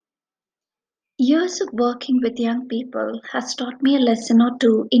Years of working with young people has taught me a lesson or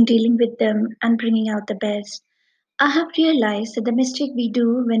two in dealing with them and bringing out the best. I have realized that the mistake we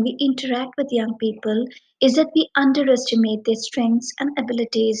do when we interact with young people is that we underestimate their strengths and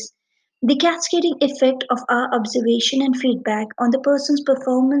abilities. The cascading effect of our observation and feedback on the person's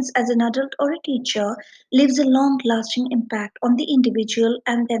performance as an adult or a teacher leaves a long lasting impact on the individual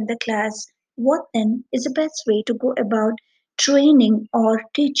and then the class. What then is the best way to go about training or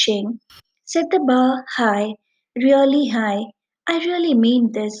teaching? Set the bar high, really high. I really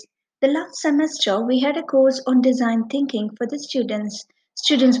mean this. The last semester, we had a course on design thinking for the students.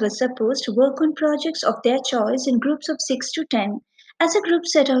 Students were supposed to work on projects of their choice in groups of 6 to 10. As a group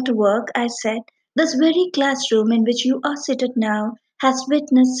set out to work, I said, this very classroom in which you are seated now has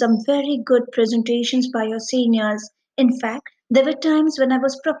witnessed some very good presentations by your seniors. In fact, there were times when I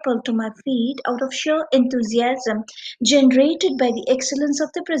was propelled to my feet out of sheer enthusiasm generated by the excellence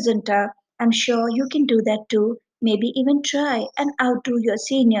of the presenter. I'm sure you can do that too. Maybe even try and outdo your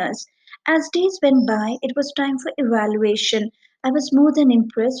seniors. As days went by, it was time for evaluation. I was more than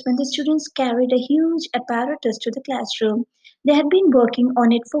impressed when the students carried a huge apparatus to the classroom. They had been working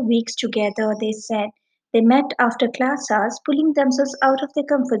on it for weeks together, they said. They met after class hours, pulling themselves out of their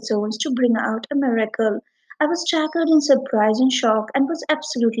comfort zones to bring out a miracle. I was staggered in surprise and shock and was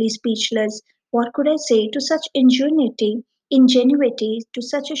absolutely speechless. What could I say to such ingenuity, to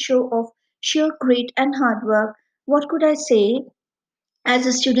such a show of sheer grit and hard work? What could I say as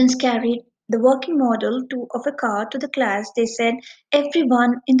the students carried the working model of a car to the class? They said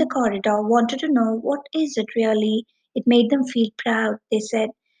everyone in the corridor wanted to know what is it really. It made them feel proud. They said,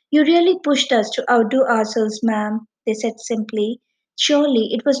 you really pushed us to outdo ourselves, ma'am. They said simply. Surely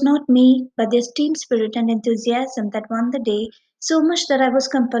it was not me, but their team spirit and enthusiasm that won the day, so much that I was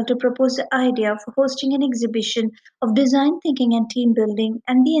compelled to propose the idea for hosting an exhibition of design thinking and team building,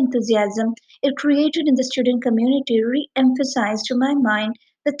 and the enthusiasm it created in the student community re emphasized to my mind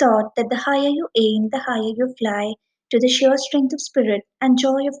the thought that the higher you aim, the higher you fly, to the sheer strength of spirit and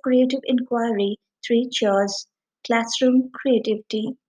joy of creative inquiry. Three cheers. Classroom creativity.